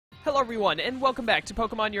Hello everyone, and welcome back to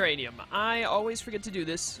Pokémon Uranium. I always forget to do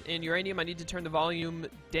this. In Uranium, I need to turn the volume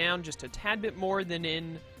down just a tad bit more than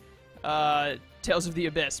in Tales of the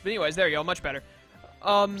Abyss. But anyways, there you go, much better.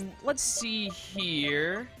 Let's see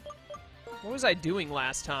here. What was I doing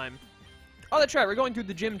last time? Oh, that's right, we're going through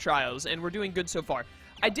the gym trials, and we're doing good so far.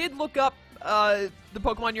 I did look up the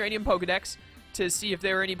Pokémon Uranium Pokedex to see if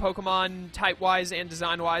there were any Pokemon type-wise and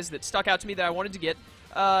design-wise that stuck out to me that I wanted to get.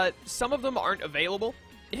 Some of them aren't available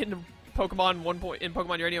in Pokemon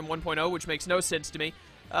Uranium 1.0, which makes no sense to me.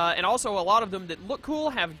 And also, a lot of them that look cool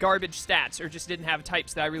have garbage stats, or just didn't have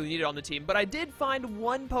types that I really needed on the team. But I did find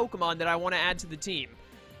one Pokemon that I want to add to the team.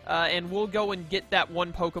 And we'll go and get that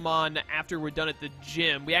one Pokemon after we're done at the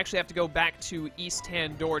gym. We actually have to go back to East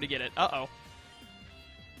Tandor to get it. Uh-oh.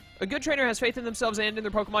 A good trainer has faith in themselves and in their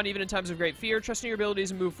Pokemon, even in times of great fear. Trusting your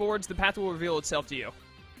abilities and move forwards, the path will reveal itself to you.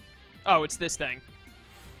 Oh, it's this thing.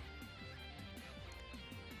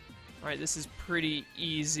 Alright, this is pretty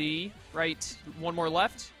easy. Right, one more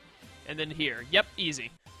left. And then here. Yep, easy.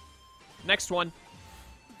 Next one.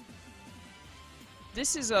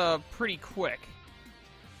 This is pretty quick.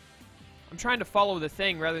 I'm trying to follow the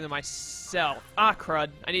thing rather than myself. Ah, crud.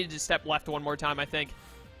 I needed to step left one more time, I think.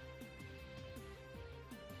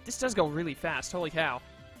 This does go really fast. Holy cow.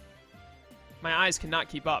 My eyes cannot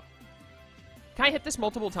keep up. Can I hit this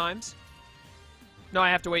multiple times? No, I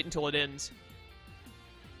have to wait until it ends.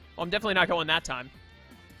 Well, I'm definitely not going that time.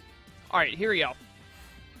 Alright, here we go.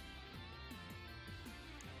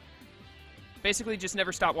 Basically, just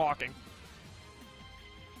never stop walking.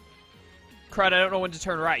 Crud, I don't know when to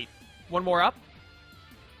turn right. One more up.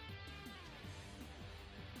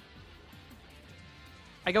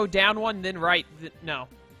 I go down one, then right. No.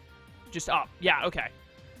 Just up. Yeah, okay.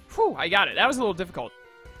 Whew, I got it. That was a little difficult.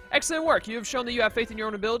 Excellent work. You have shown that you have faith in your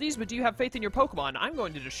own abilities, but do you have faith in your Pokemon? I'm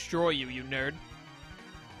going to destroy you, you nerd.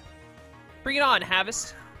 Bring it on,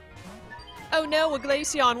 Havist. Oh no, a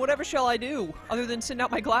Glaceon. Whatever shall I do? Other than send out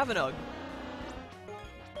my Glavenug.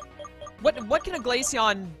 What can a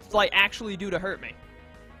Glaceon, like, actually do to hurt me?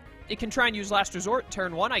 It can try and use Last Resort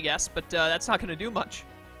turn 1, I guess, but that's not going to do much.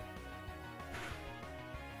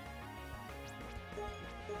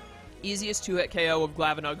 Easiest 2-hit KO of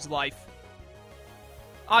Glavenug's life.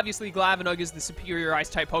 Obviously, Glavenug is the superior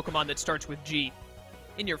Ice-type Pokemon that starts with G.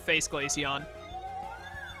 In your face, Glaceon.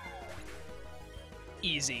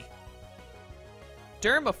 Easy.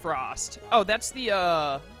 Dermafrost. Oh, that's the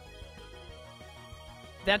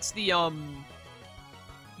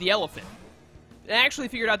elephant. I actually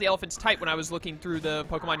figured out the elephant's type when I was looking through the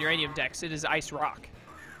Pokemon Uranium decks. It is Ice Rock.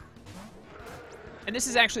 And this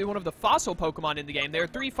is actually one of the fossil Pokemon in the game. There are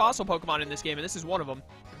 3 fossil Pokemon in this game, and this is one of them.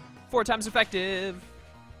 4 times effective.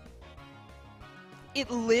 It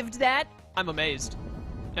lived that? I'm amazed,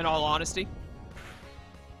 in all honesty.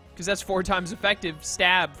 Because that's 4 times effective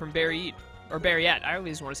stab from Barriet. Or Barriet. I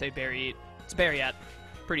always want to say Barriet. It's Barriet.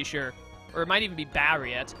 Pretty sure. Or it might even be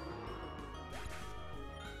Barriet.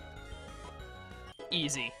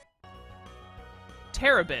 Easy.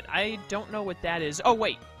 Terabit. I don't know what that is. Oh,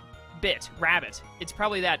 wait. Bit. Rabbit. It's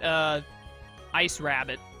probably that, Ice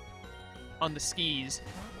Rabbit on the skis.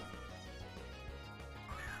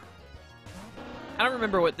 I don't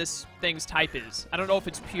remember what this thing's type is. I don't know if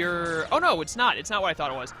it's pure... Oh, no, it's not. It's not what I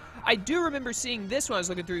thought it was. I do remember seeing this when I was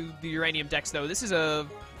looking through the Uranium decks, though. This is a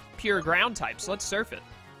pure ground type, so let's surf it.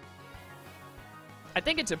 I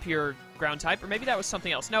think it's a pure ground type, or maybe that was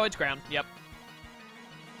something else. No, it's ground. Yep.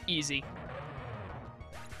 Easy.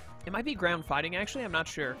 It might be ground fighting, actually. I'm not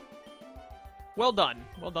sure. Well done.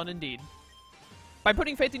 Well done indeed. By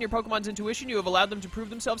putting faith in your Pokemon's intuition, you have allowed them to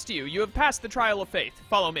prove themselves to you. You have passed the trial of faith.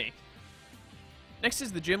 Follow me. Next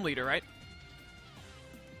is the gym leader, right?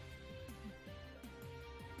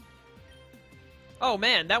 Oh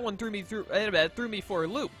man, that one threw me for a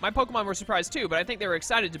loop. My Pokemon were surprised too, but I think they were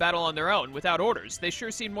excited to battle on their own, without orders. They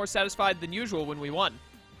sure seemed more satisfied than usual when we won.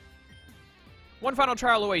 One final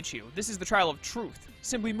trial awaits you. This is the trial of truth.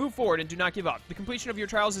 Simply move forward and do not give up. The completion of your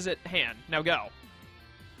trials is at hand. Now go.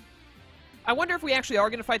 I wonder if we actually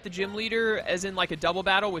are going to fight the gym leader, as in like a double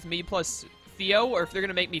battle with me plus Theo, or if they're going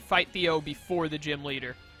to make me fight Theo before the gym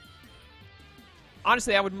leader.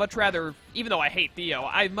 Honestly, I would much rather, even though I hate Theo,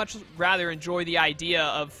 I'd much rather enjoy the idea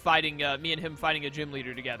of fighting, me and him fighting a gym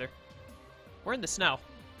leader together. We're in the snow.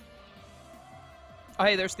 Oh,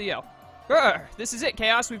 hey, there's Theo. Urgh, this is it,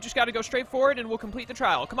 Chaos. We've just got to go straight forward and we'll complete the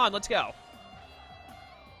trial. Come on, let's go.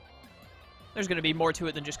 There's going to be more to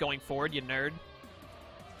it than just going forward, you nerd.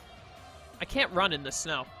 I can't run in the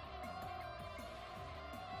snow.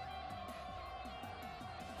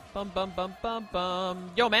 Bum, bum, bum, bum,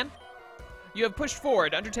 bum. Yo, man. You have pushed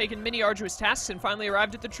forward, undertaken many arduous tasks, and finally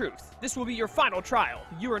arrived at the truth. This will be your final trial.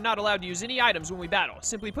 You are not allowed to use any items when we battle.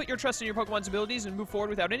 Simply put your trust in your Pokemon's abilities and move forward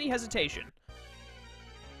without any hesitation.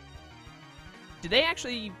 Did they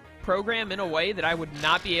actually program in a way that I would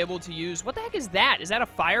not be able to use... What the heck is that? Is that a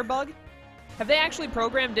fire bug? Have they actually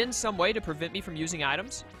programmed in some way to prevent me from using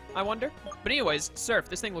items? I wonder. But anyways, Surf,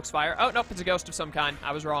 this thing looks fire. Oh, nope, it's a ghost of some kind.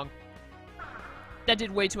 I was wrong. That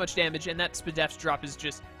did way too much damage, and that Spadef's drop is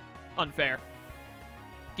just unfair.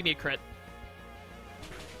 Give me a crit.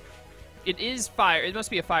 It is fire. It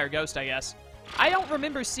must be a fire ghost, I guess. I don't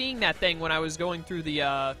remember seeing that thing when I was going through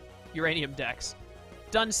the Uranium decks.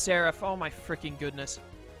 Dunseraph. Oh my freaking goodness.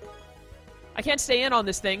 I can't stay in on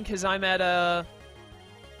this thing because I'm at -1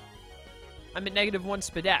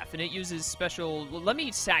 Spadef, and it uses special... Let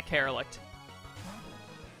me sack Herelict.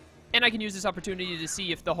 And I can use this opportunity to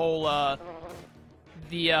see if the whole,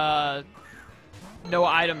 no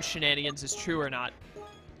item shenanigans is true or not.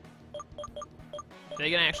 Are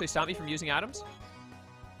they gonna actually stop me from using items?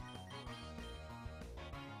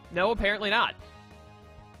 No, apparently not.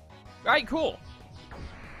 Alright, cool.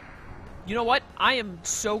 You know what? I am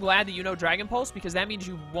so glad that you know Dragon Pulse, because that means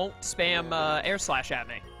you won't spam Air Slash at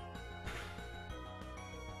me.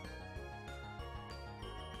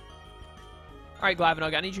 Alright,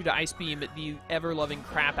 Glavenug, I need you to Ice Beam the ever-loving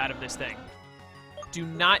crap out of this thing. Do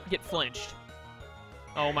not get flinched.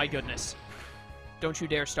 Oh my goodness. Don't you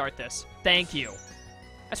dare start this. Thank you.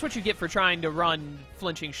 That's what you get for trying to run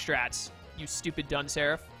flinching strats, you stupid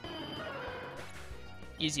Dunseraph.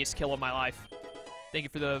 Easiest kill of my life. Thank you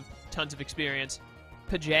for the tons of experience.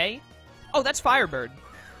 Pajay? Oh, that's Firebird.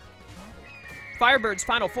 Firebird's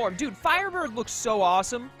final form. Dude, Firebird looks so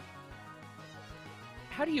awesome.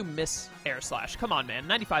 How do you miss Air Slash? Come on, man.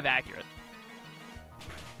 95 accurate.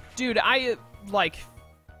 Dude, I, like,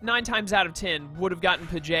 9 times out of 10 would have gotten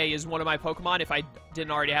Pajay as one of my Pokemon if I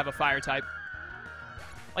didn't already have a Fire type.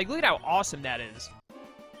 Like, look at how awesome that is.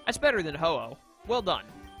 That's better than Ho-Oh. Well done.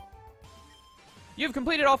 You have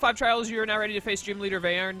completed all 5 trials. You are now ready to face Gym Leader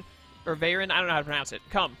Varen. Or Varen. I don't know how to pronounce it.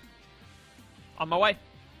 Come. On my way.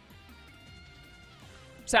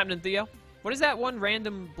 What's happening, Theo? What is that one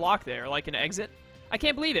random block there? Like an exit? I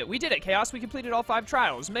can't believe it. We did it, Chaos. We completed all 5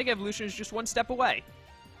 trials. Mega Evolution is just 1 step away.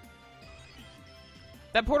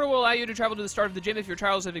 That portal will allow you to travel to the start of the gym. If your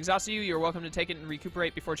trials have exhausted you, you're welcome to take it and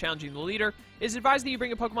recuperate before challenging the leader. It is advised that you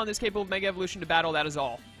bring a Pokemon that's capable of Mega Evolution to battle. That is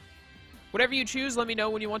all. Whatever you choose, let me know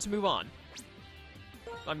when you want to move on.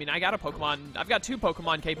 I mean, I got a Pokemon. I've got 2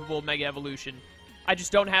 Pokemon capable of Mega Evolution. I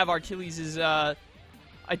just don't have Archilles'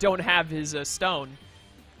 I don't have his stone.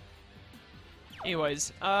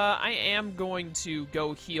 Anyways, I am going to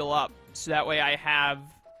go heal up, so that way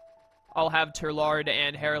I'll have Turlard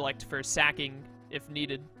and Herelict for sacking if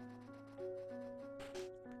needed.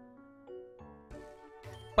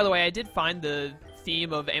 By the way, I did find the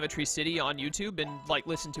theme of Amatry City on YouTube and, like,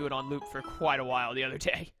 listened to it on loop for quite a while the other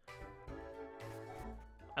day.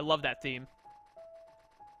 I love that theme.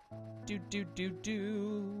 Do.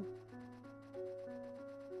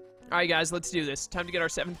 Alright, guys, let's do this. Time to get our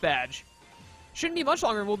 7th badge. Shouldn't be much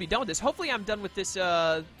longer and we'll be done with this. Hopefully I'm done with this,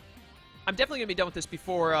 I'm definitely going to be done with this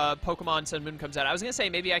before Pokemon Sun and Moon comes out. I was going to say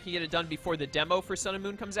maybe I can get it done before the demo for Sun and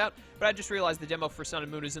Moon comes out, but I just realized the demo for Sun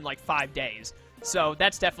and Moon is in like 5 days. So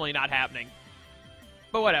that's definitely not happening.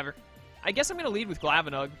 But whatever. I guess I'm going to lead with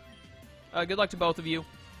Glavenug. Good luck to both of you.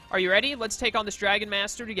 Are you ready? Let's take on this Dragon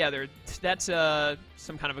Master together. That's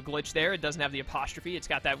some kind of a glitch there. It doesn't have the apostrophe. It's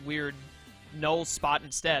got that weird null spot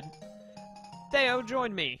instead. Theo,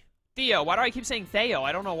 join me. Theo. Why do I keep saying Theo?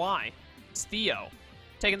 I don't know why. It's Theo.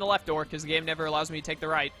 Taking the left door, because the game never allows me to take the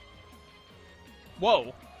right.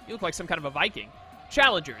 Whoa. You look like some kind of a Viking.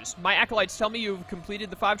 Challengers. My acolytes tell me you've completed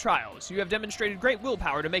the 5 trials. You have demonstrated great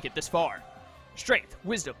willpower to make it this far. Strength,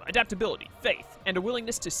 wisdom, adaptability, faith, and a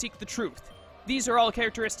willingness to seek the truth. These are all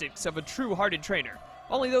characteristics of a true-hearted trainer.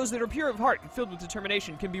 Only those that are pure of heart and filled with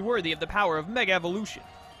determination can be worthy of the power of Mega Evolution.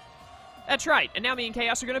 That's right, and now me and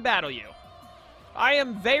Chaos are going to battle you. I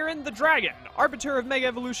am Varen the Dragon, Arbiter of Mega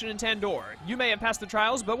Evolution in Tandor. You may have passed the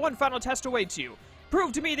trials, but one final test awaits you.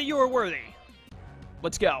 Prove to me that you are worthy.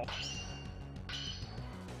 Let's go.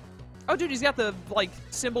 Oh, dude, he's got the, like,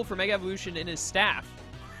 symbol for Mega Evolution in his staff.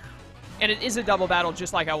 And it is a double battle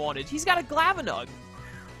just like I wanted. He's got a Glavenug.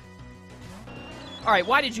 Alright,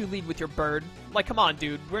 why did you lead with your bird? Like, come on,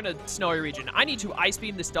 dude. We're in a snowy region. I need to Ice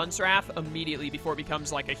Beam this Dunseraph immediately before it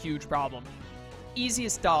becomes, like, a huge problem.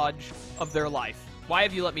 Easiest dodge of their life. Why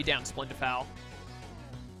have you let me down, Splinterfowl?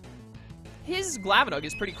 His Glavenug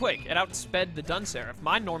is pretty quick. It outsped the Dunseraph.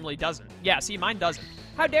 Mine normally doesn't. Yeah, see, mine doesn't.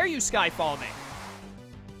 How dare you Skyfall me?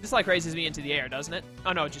 This, like, raises me into the air, doesn't it?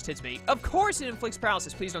 Oh, no, it just hits me. Of course it inflicts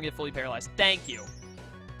paralysis. Please don't get fully paralyzed. Thank you.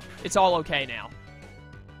 It's all okay now.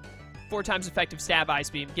 4 times effective stab ice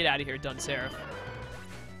beam. Get out of here, Dunseraph.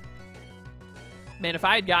 Man, if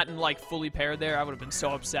I had gotten, like, fully paired there, I would have been so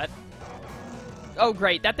upset. Oh,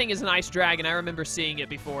 great. That thing is an ice dragon. I remember seeing it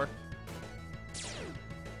before.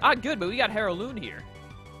 Ah, good, but we got Haraloon here.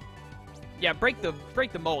 Yeah, break the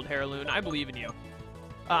mold, Haraloon. I believe in you.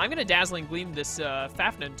 I'm gonna Dazzling Gleam this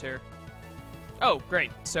Fafnir. Oh,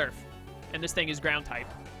 great. Surf. And this thing is ground type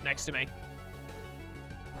next to me.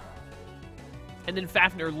 And then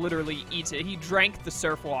Fafnir literally eats it. He drank the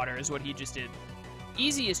surf water is what he just did.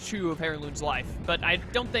 Easy is true of Haraloon's life, but I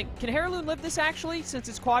don't think... Can Haraloon live this, actually, since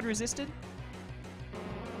it's quad-resisted?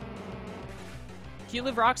 Can you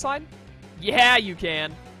live Rock Slide? Yeah, you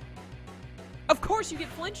can. Of course you get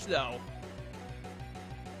flinched, though.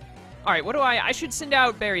 Alright, what do I should send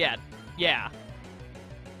out Barriette. Yeah.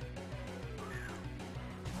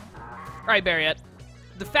 Alright, Barriette.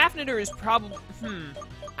 The Fafnir is probably...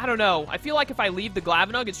 I don't know. I feel like if I leave the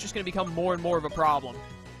Glavenug, it's just going to become more and more of a problem.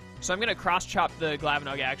 So I'm going to cross-chop the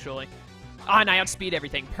Glavenug, actually. Ah, and I outspeed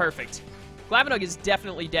everything. Perfect. Glavenug is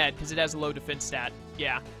definitely dead, because it has a low defense stat.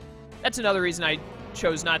 Yeah. That's another reason I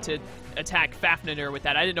chose not to attack Fafnir with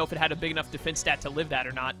that. I didn't know if it had a big enough defense stat to live that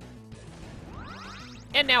or not.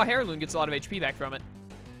 And now Haraloon gets a lot of HP back from it.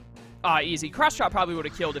 Ah, easy. Cross-chop probably would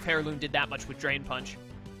have killed if Haraloon did that much with Drain Punch.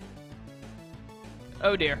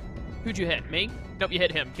 Oh, dear. Who'd you hit? Me? Nope, you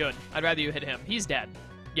hit him. Good. I'd rather you hit him. He's dead.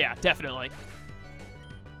 Yeah, definitely.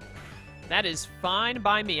 That is fine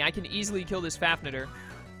by me. I can easily kill this Fafnir.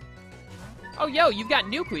 Oh, yo, you've got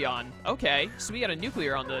Nucleon. Okay, so we got a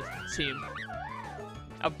Nuclear on the team.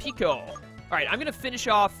 Alpico. Alright, I'm gonna finish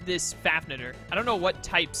off this Fafnir. I don't know what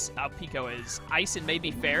types Alpico is. Ice and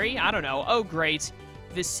maybe Fairy? I don't know. Oh, great.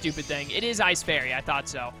 This stupid thing. It is Ice Fairy. I thought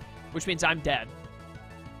so. Which means I'm dead.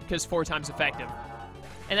 Because 4 times effective.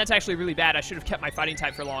 And that's actually really bad. I should have kept my fighting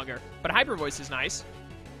type for longer. But Hyper Voice is nice.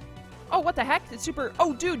 Oh, what the heck? It's super...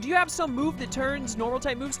 Oh, dude, do you have some move that turns normal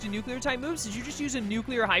type moves to nuclear type moves? Did you just use a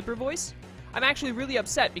nuclear Hyper Voice? I'm actually really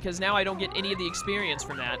upset because now I don't get any of the experience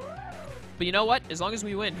from that. But you know what? As long as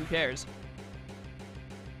we win, who cares?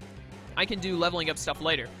 I can do leveling up stuff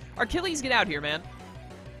later. Achilles, get out here, man.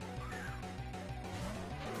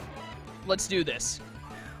 Let's do this.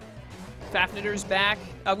 Fafnir's back.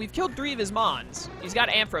 We've killed 3 of his Mons. He's got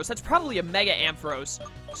Ampharos. That's probably a Mega Ampharos.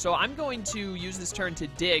 So I'm going to use this turn to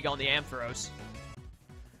dig on the Ampharos.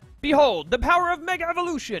 Behold, the power of Mega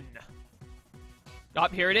Evolution! Oh,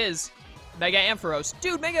 here it is. Mega Ampharos.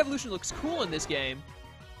 Dude, Mega Evolution looks cool in this game.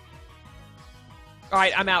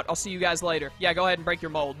 Alright, I'm out. I'll see you guys later. Yeah, go ahead and break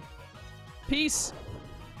your mold. Peace.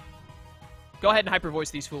 Go ahead and Hyper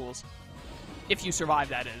Voice these fools. If you survive,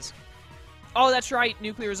 that is. Oh, that's right.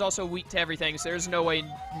 Nuclear is also weak to everything, so there's no way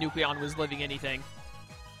Nucleon was living anything.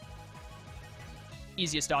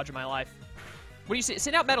 Easiest dodge of my life. What do you say?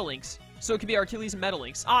 Send out Metalinks. So it could be Achilles and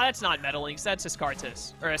Metalinks. Ah, that's not Metalinks. That's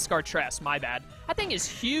Escartus. Or Escartress, my bad. That thing is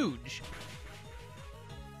huge.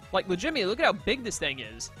 Like, legitimately, look at how big this thing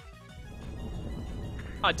is.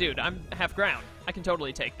 Oh, dude, I'm half ground. I can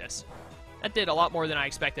totally take this. That did a lot more than I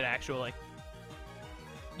expected, actually.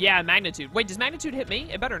 Yeah, Magnitude. Wait, does Magnitude hit me?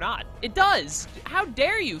 It better not. It does! How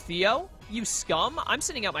dare you, Theo? You scum. I'm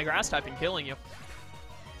sending out my Grass type and killing you.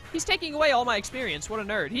 He's taking away all my experience. What a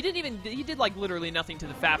nerd. He did, like, literally nothing to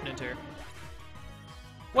the Fafnir.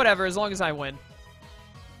 Whatever, as long as I win.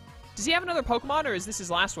 Does he have another Pokemon, or is this his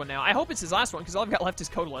last one now? I hope it's his last one, because all I've got left is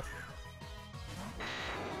Codolith.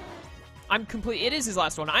 It is his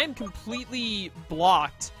last one. I am completely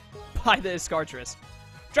blocked by the Escartress.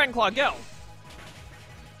 Dragon Claw, go!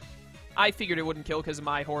 I figured it wouldn't kill because of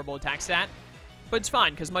my horrible attack stat. But it's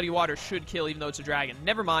fine, because Muddy Water should kill even though it's a dragon.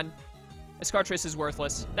 Never mind. Escartress is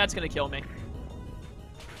worthless. That's going to kill me.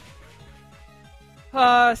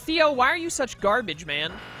 Theo, why are you such garbage,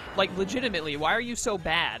 man? Like, legitimately, why are you so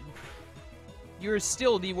bad? You're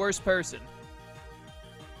still the worst person.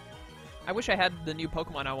 I wish I had the new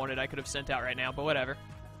Pokemon I wanted I could have sent out right now, but whatever.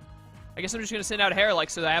 I guess I'm just going to send out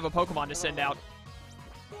Heralix so that I have a Pokemon to send out.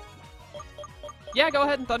 Yeah, go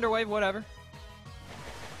ahead and Thunder Wave, whatever.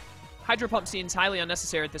 Hydro Pump seems highly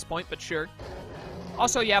unnecessary at this point, but sure.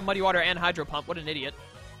 Also, yeah, Muddy Water and Hydro Pump. What an idiot.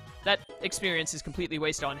 That experience is completely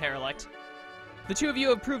wasted on Heralix. The 2 of you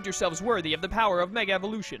have proved yourselves worthy of the power of Mega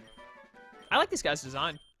Evolution. I like this guy's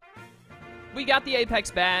design. We got the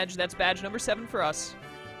Apex badge. That's badge number 7 for us.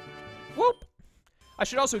 Whoop! I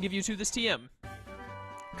should also give you 2 this TM.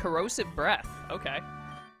 Corrosive Breath. Okay.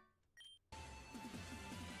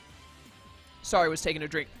 Sorry, was taking a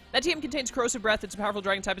drink. That TM contains Corrosive Breath. It's a powerful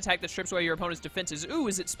dragon-type attack that strips away your opponent's defenses. Ooh,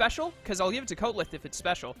 is it special? Because I'll give it to Coatlith if it's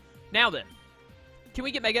special. Now then. Can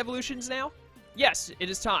we get Mega Evolutions now? Yes, it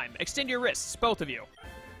is time. Extend your wrists, both of you.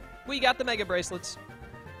 We got the Mega Bracelets.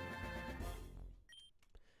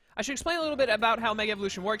 I should explain a little bit about how Mega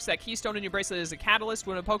Evolution works. That keystone in your bracelet is a catalyst.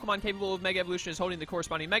 When a Pokemon capable of Mega Evolution is holding the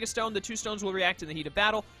corresponding Mega Stone, the two stones will react in the heat of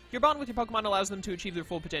battle. Your bond with your Pokemon allows them to achieve their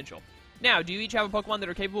full potential. Now, do you each have a Pokemon that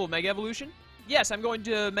are capable of Mega Evolution? Yes, I'm going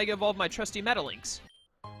to Mega Evolve my trusty Metalinks.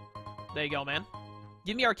 There you go, man.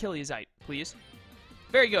 Give me Archilizite, please.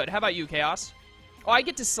 Very good. How about you, Chaos? Oh, I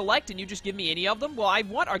get to select and you just give me any of them? Well, I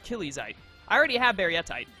want Archilizite. I already have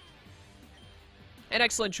Barrietite. An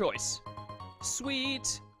excellent choice.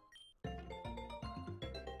 Sweet.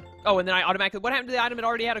 Oh, and then I automatically... What happened to the item it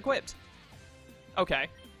already had equipped? Okay.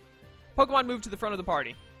 Pokemon move to the front of the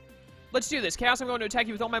party. Let's do this. Chaos, I'm going to attack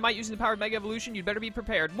you with all my might using the power of Mega Evolution. You'd better be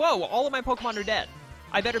prepared. Whoa, all of my Pokemon are dead.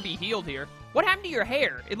 I better be healed here. What happened to your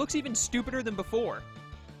hair? It looks even stupider than before.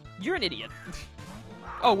 You're an idiot.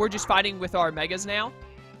 Oh, we're just fighting with our Megas now?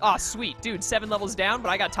 Ah, sweet. Dude, 7 levels down, but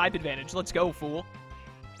I got type advantage. Let's go, fool.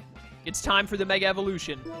 It's time for the Mega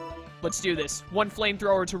Evolution. Let's do this. One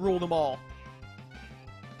flamethrower to rule them all.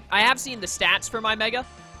 I have seen the stats for my Mega,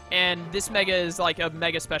 and this Mega is like a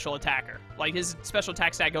Mega special attacker. Like, his special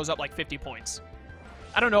attack stat goes up like 50 points.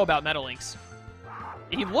 I don't know about Metalinks.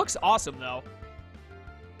 He looks awesome, though.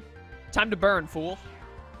 Time to burn, fool.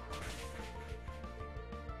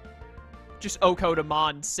 Just Oko to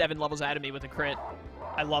Mon 7 levels ahead of me with a crit.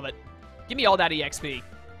 I love it. Give me all that EXP.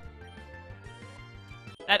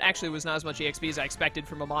 That actually was not as much EXP as I expected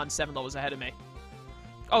from a Mon 7 levels ahead of me.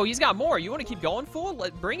 Oh, he's got more. You want to keep going, fool?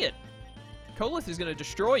 Bring it. Coatlith is going to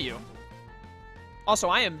destroy you. Also,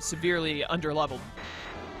 I am severely underleveled.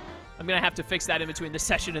 I'm going to have to fix that in between this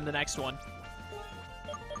session and the next one.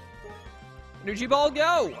 Energy Ball,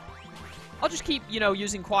 go! I'll just keep, you know,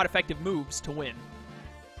 using quad-effective moves to win.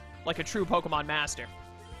 Like a true Pokemon master.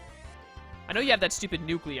 I know you have that stupid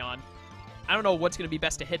Nucleon. I don't know what's going to be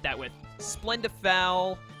best to hit that with.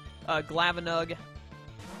 Splendifowl, Glavenug.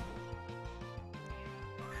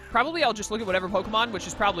 Probably I'll just look at whatever Pokemon, which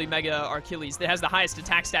is probably Mega Archilles, that has the highest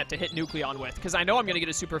attack stat to hit Nucleon with, because I know I'm going to get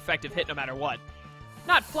a super effective hit no matter what.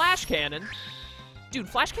 Not Flash Cannon. Dude,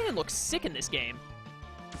 Flash Cannon looks sick in this game.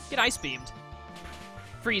 Get Ice Beamed.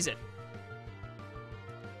 Freeze it.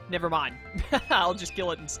 Never mind. I'll just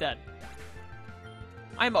kill it instead.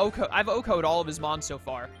 I've Oko'd all of his Mons so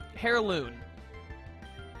far. Heirloon.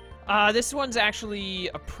 This one's actually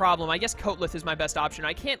a problem. I guess Coatlith is my best option.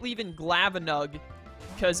 I can't leave in Glavenug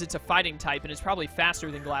because it's a fighting type, and it's probably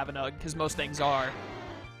faster than Glavenug, because most things are.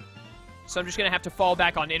 So I'm just going to have to fall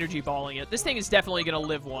back on Energy Balling it. This thing is definitely going to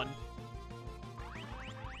live one.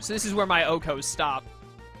 So this is where my Okos stop.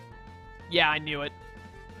 Yeah, I knew it.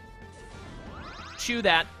 Chew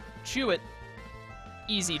that. Chew it.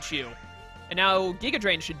 Easy chew. And now Giga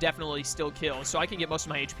Drain should definitely still kill, so I can get most of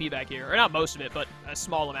my HP back here. Or not most of it, but a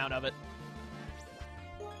small amount of it.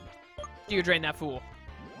 Giga Drain that fool.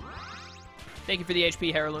 Thank you for the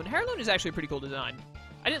HP, Heirloon. Heirloon is actually a pretty cool design.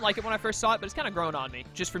 I didn't like it when I first saw it, but it's kind of grown on me,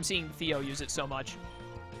 just from seeing Theo use it so much.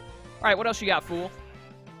 Alright, what else you got, fool?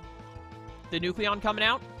 The Nucleon coming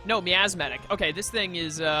out? No, Miasmatic. Okay, this thing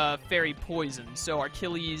is Fairy Poison, so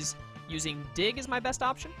Achilles using Dig is my best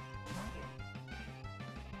option.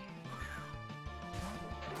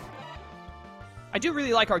 I do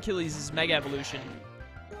really like Archilles' Mega Evolution.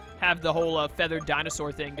 Have the whole feathered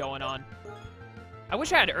dinosaur thing going on. I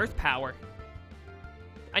wish I had Earth Power.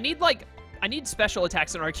 I need special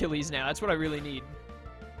attacks on Archilles now. That's what I really need.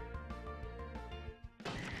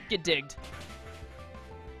 Get digged.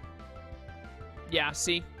 Yeah,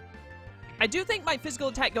 see? I do think my physical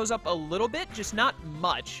attack goes up a little bit, just not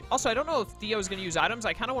much. Also, I don't know if Theo's going to use items.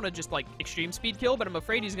 I kind of want to just, like, extreme speed kill, but I'm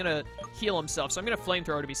afraid he's going to heal himself, so I'm going to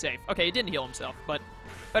flamethrower to be safe. Okay, he didn't heal himself, but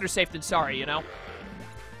better safe than sorry, you know?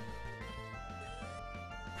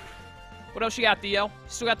 What else you got, Theo?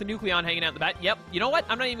 Still got the Nucleon hanging out in the back. Yep. You know what?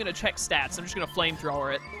 I'm not even going to check stats. I'm just going to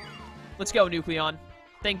flamethrower it. Let's go, Nucleon.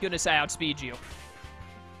 Thank goodness I outspeed you.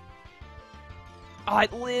 Oh,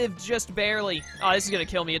 it lived just barely. Oh, this is going to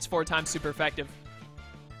kill me. It's 4 times super effective.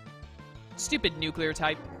 Stupid nuclear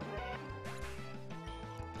type.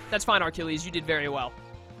 That's fine, Archilles. You did very well.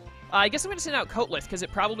 I guess I'm going to send out Coatlith, because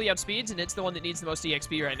it probably outspeeds, and it's the one that needs the most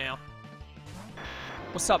EXP right now.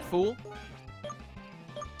 What's up, fool?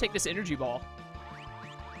 Take this energy ball.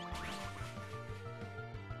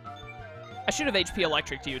 I should have HP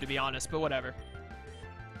Electric to you, to be honest, but whatever.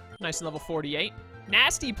 Nice level 48.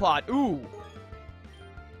 Nasty Plot. Ooh.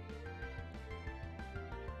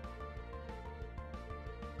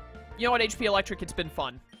 You know what, HP Electric, it's been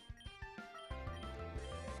fun.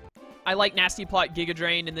 I like Nasty Plot, Giga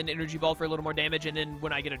Drain, and then Energy Ball for a little more damage, and then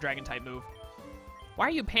when I get a Dragon-type move. Why are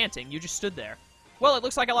you panting? You just stood there. Well, it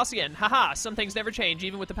looks like I lost again. Haha, some things never change,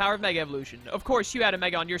 even with the power of Mega Evolution. Of course, you had a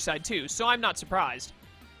Mega on your side, too, so I'm not surprised.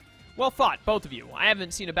 Well fought, both of you. I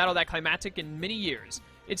haven't seen a battle that climactic in many years.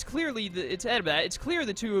 It's clear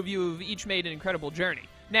the two of you have each made an incredible journey.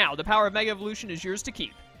 Now, the power of Mega Evolution is yours to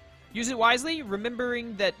keep. Use it wisely,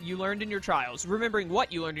 remembering that you learned in your trials. Remembering what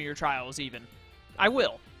you learned in your trials, even. I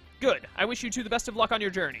will. Good. I wish you two the best of luck on your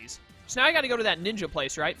journeys. So now I gotta go to that ninja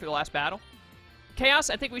place, right, for the last battle? Chaos,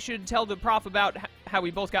 I think we should tell the prof about how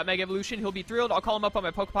we both got Mega Evolution. He'll be thrilled. I'll call him up on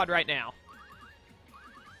my Pokepod right now.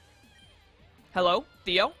 Hello?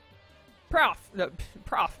 Theo? Prof,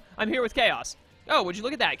 I'm here with Chaos. Oh, would you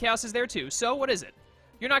look at that? Chaos is there too. So, what is it?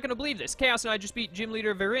 You're not gonna believe this. Chaos and I just beat Gym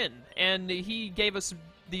Leader Verin, and he gave us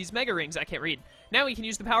these Mega Rings. I can't read. Now we can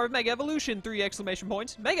use the power of Mega Evolution! 3 exclamation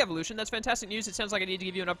points. Mega Evolution? That's fantastic news. It sounds like I need to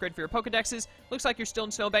give you an upgrade for your Pokedexes. Looks like you're still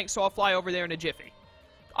in Snowbank, so I'll fly over there in a jiffy.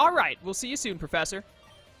 Alright, we'll see you soon, Professor.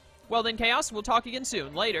 Well then, Chaos, we'll talk again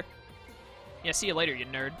soon. Later. Yeah, see you later, you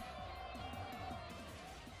nerd.